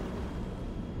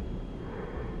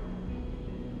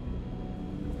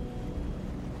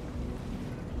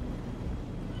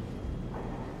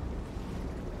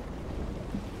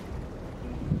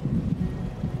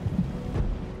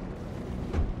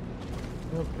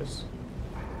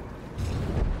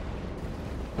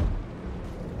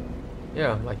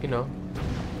 Yeah, like, you know,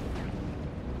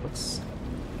 what's...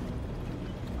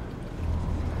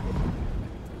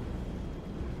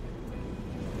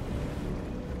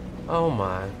 Oh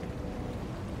my.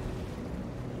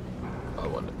 I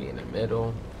want to be in the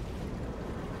middle.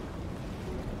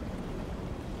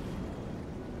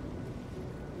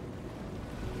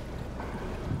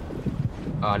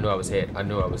 Oh, I knew I was hit. I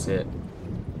knew I was hit.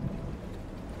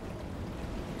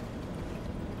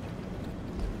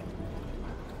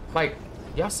 Like,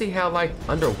 y'all see how, like,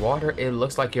 underwater it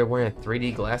looks like you're wearing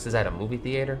 3D glasses at a movie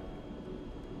theater?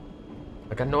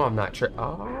 Like, I know I'm not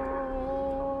Oh.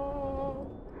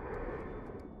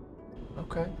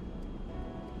 Okay.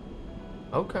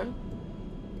 Okay.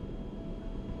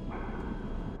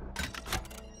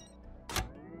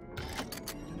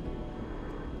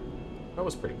 That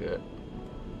was pretty good.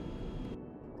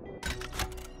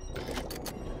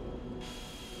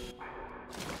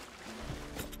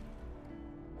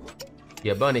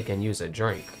 Your bunny can use a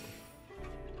drink.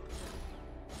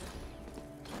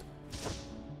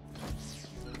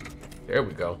 There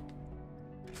we go.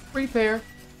 Repair.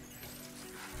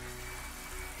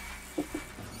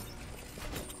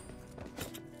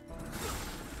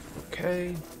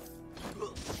 Okay.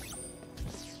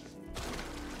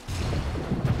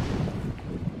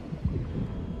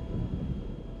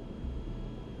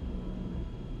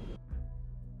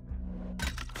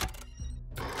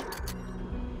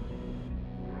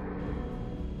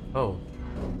 Oh.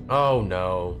 Oh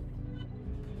no.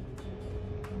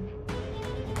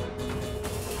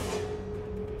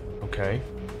 Okay.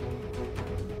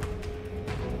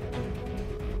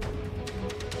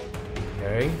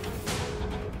 Okay.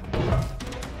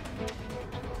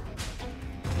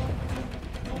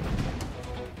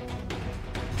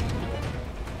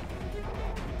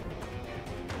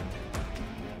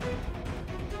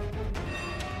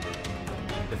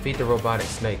 Defeat the robotic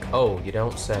snake. Oh, you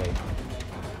don't say.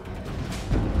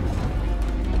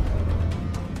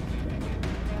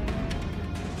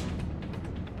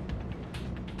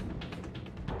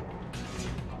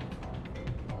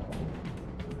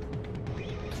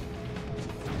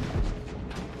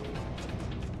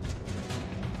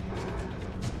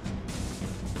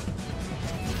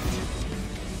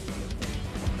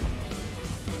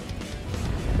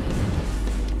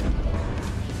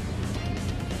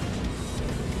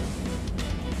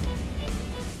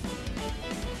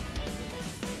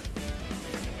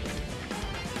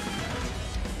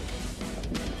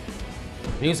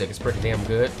 Music is pretty damn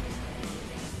good.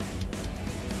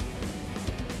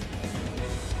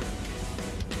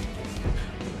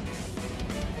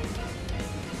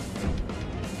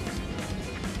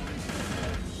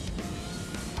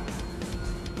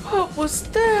 What was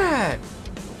that?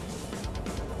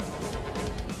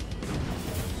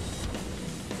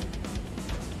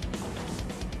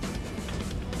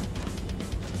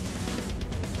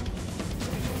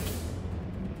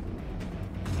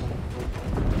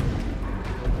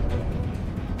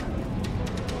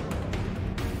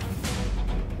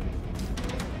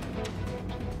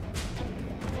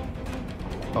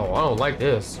 Oh, I don't like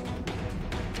this.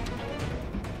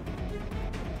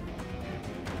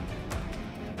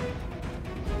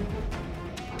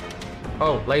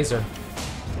 Oh, laser.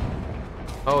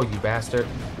 Oh, you bastard.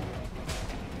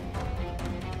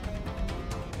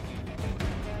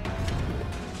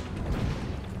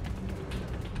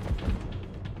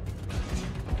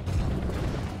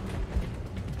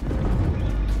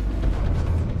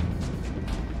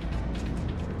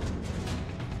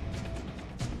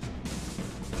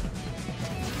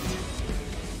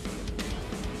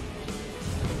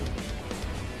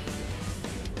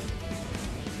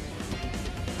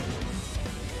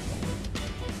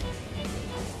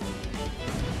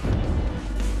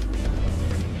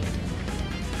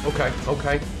 Okay,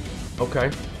 okay,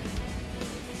 okay.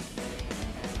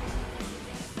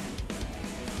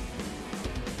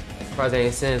 Surprised they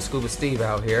ain't sending Scuba Steve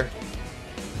out here.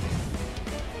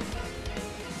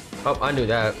 Oh, I knew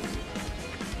that.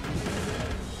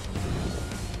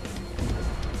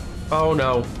 Oh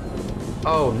no.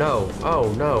 Oh no.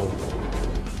 Oh no.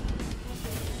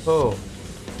 Oh.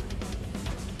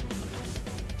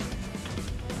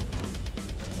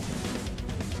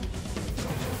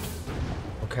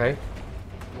 Okay.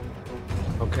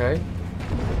 Okay.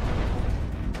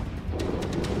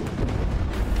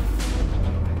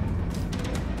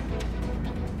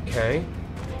 Okay.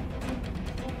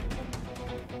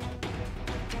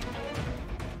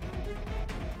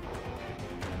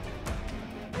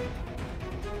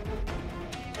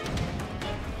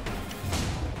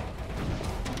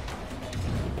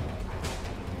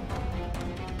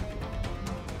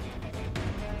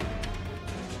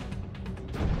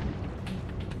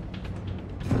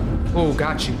 Oh,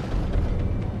 got you.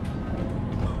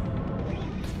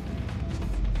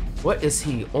 What is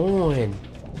he on?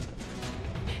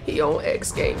 He on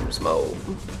X Games mode.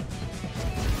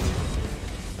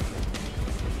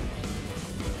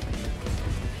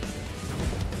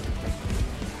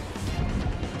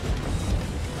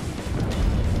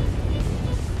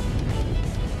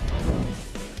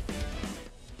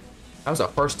 That was a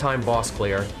first time boss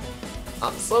clear.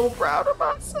 I'm so proud of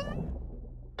myself.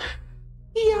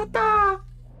 Yatta!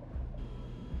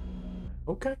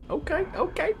 Okay, okay,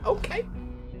 okay, okay.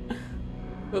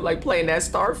 Look like playing that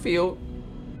Starfield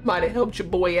might have helped your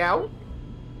boy out.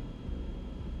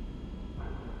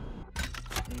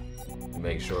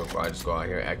 Make sure before I just go out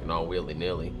here acting all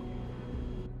willy-nilly.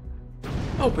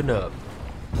 Open up.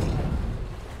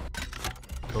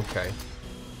 Okay.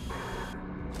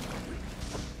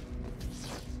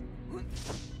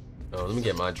 Oh, let me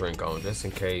get my drink on just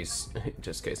in case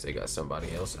they got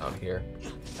somebody else out here.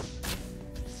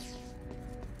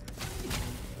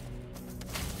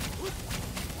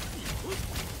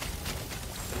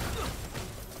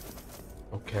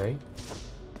 Okay.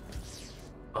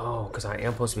 Oh, because I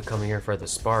am supposed to be coming here for the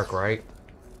spark, right?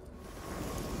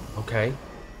 Okay.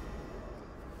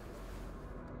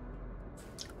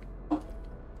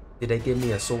 Did they give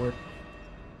me a sword?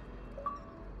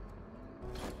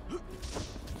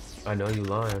 I know you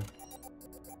lying.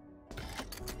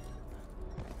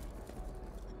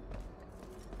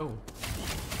 Oh.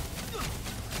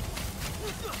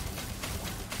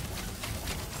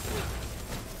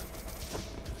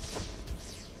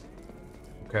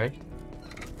 Okay.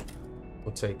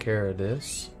 We'll take care of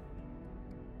this.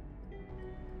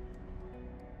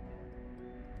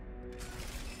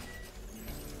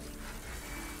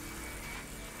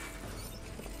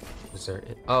 Is there...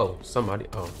 Oh, somebody...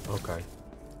 Oh, okay.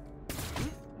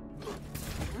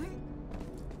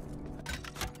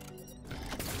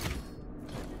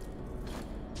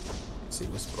 Let's see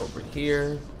what's over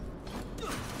here.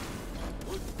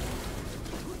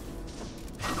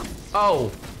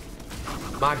 Oh!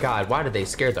 My God, why did they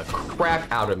scare the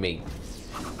crap out of me?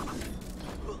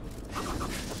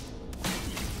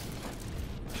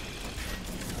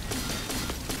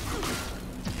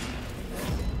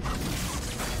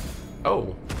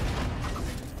 Oh.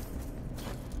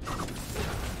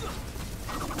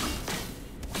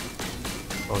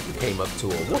 Oh, you came up to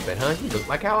a whooping, huh? You look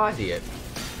like how I did.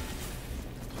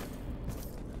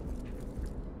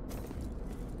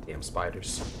 Damn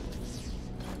spiders.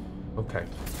 Okay.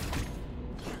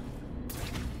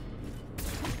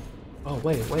 Oh,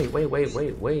 wait.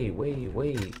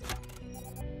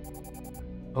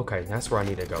 Okay, that's where I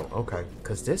need to go. Okay,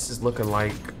 because this is looking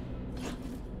like...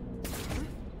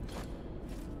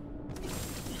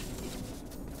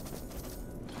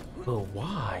 Oh,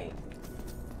 why?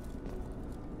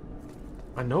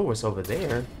 I know what's over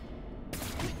there.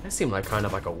 That seemed like kind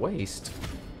of like a waste.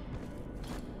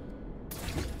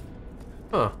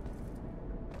 Huh.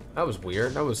 That was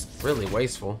weird. That was really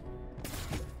wasteful.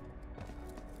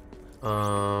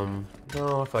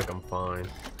 No, I feel like I'm fine.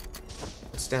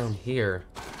 What's down here?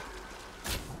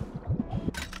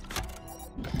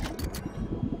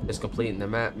 Just completing the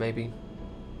map, maybe?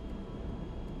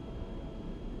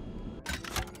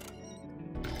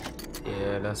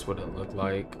 Yeah, that's what it looked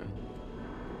like.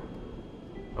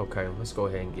 Okay, let's go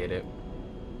ahead and get it.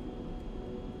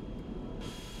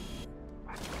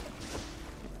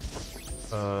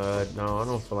 No, I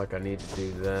don't feel like I need to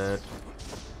do that.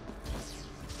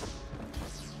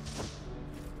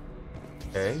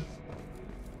 Okay.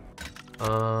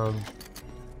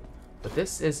 But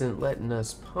this isn't letting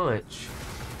us punch.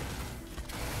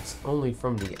 It's only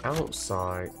from the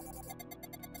outside.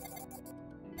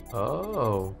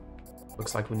 Oh.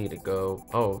 Looks like we need to go.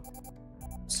 Oh.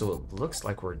 So it looks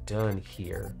like we're done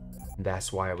here.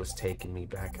 That's why it was taking me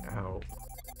back out.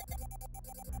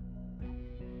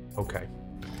 Okay.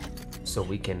 So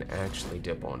we can actually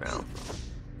dip on out.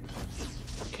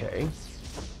 Okay.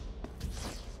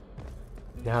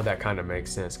 Now that kind of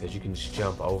makes sense because you can just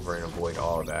jump over and avoid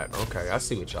all that. Okay, I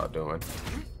see what y'all doing.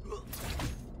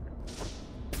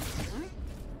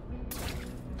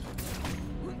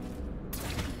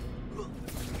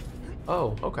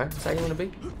 Oh, okay. Is that how you want to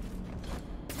be?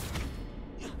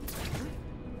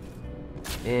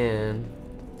 And...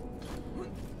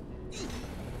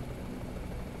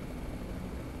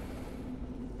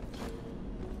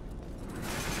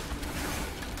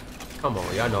 Come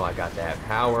on, y'all know I got that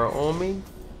power on me.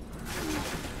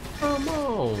 Come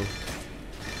on.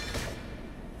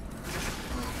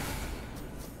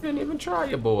 Didn't even try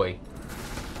your boy.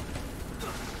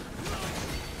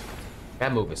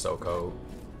 That move is so cold.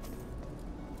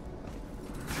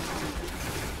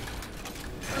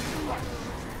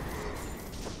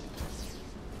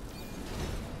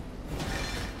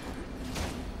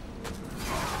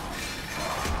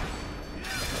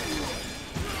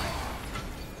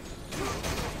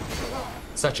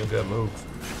 Such a good move.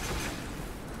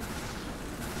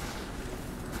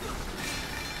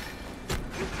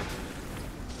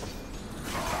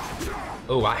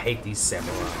 Oh, I hate these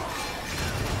samurai.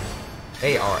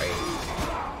 They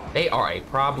are a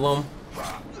problem.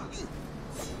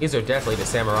 These are definitely the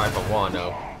samurai from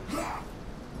Wano.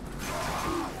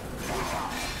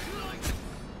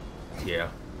 Yeah.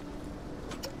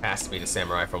 Has to be the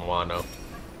samurai from Wano.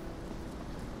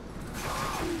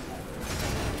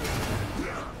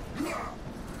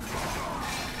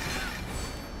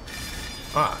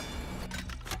 Ah.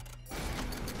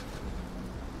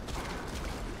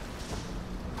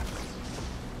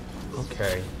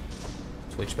 Okay.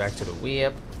 Switch back to the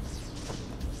whip.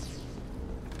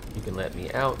 You can let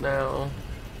me out now.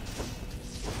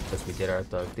 Because we did our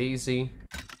Thug Deezy.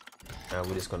 Now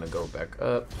we're just gonna go back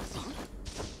up.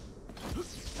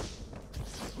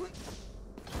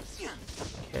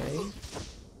 Okay.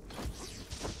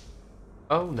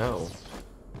 Oh no.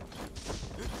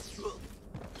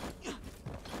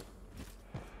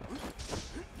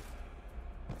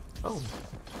 Oh.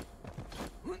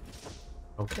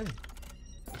 Okay.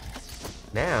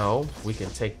 Now we can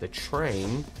take the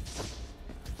train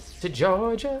to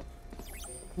Georgia.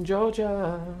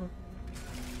 Georgia.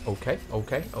 Okay,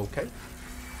 okay, okay.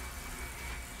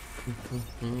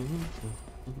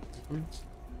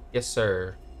 Yes,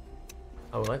 sir.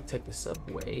 I would like to take the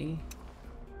subway.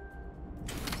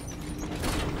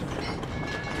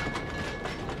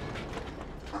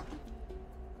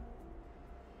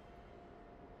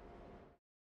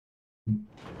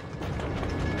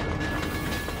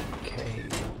 Okay.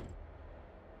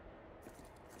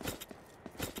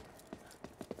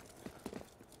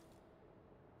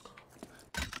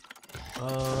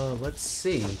 Let's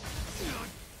see.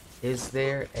 Is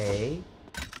there a...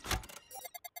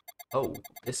 Oh,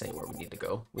 this ain't where we need to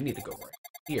go. We need to go right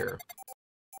here.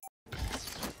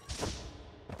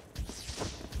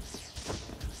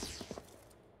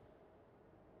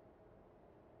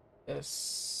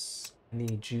 Yes. I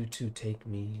need you to take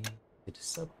me to the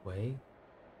subway.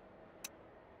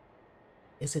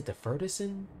 Is it the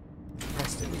Ferguson?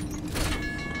 Has to be.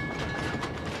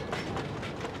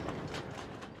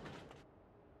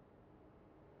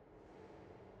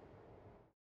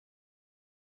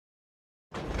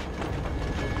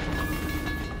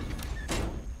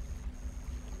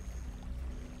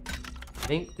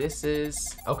 I think this is...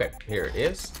 Okay, here it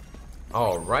is.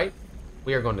 All right.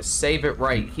 We are going to save it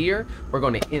right here. We're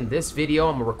going to end this video.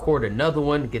 I'm going to record another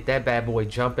one, get that bad boy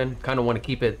jumping. Kind of want to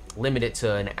keep it limited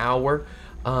to an hour.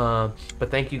 But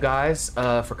thank you guys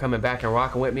for coming back and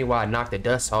rocking with me while I knock the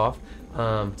dust off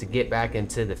to get back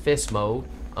into the F.I.S.T mode.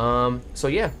 So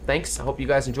yeah, thanks. I hope you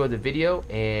guys enjoyed the video.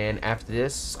 And after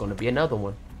this, it's going to be another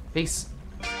one. Peace.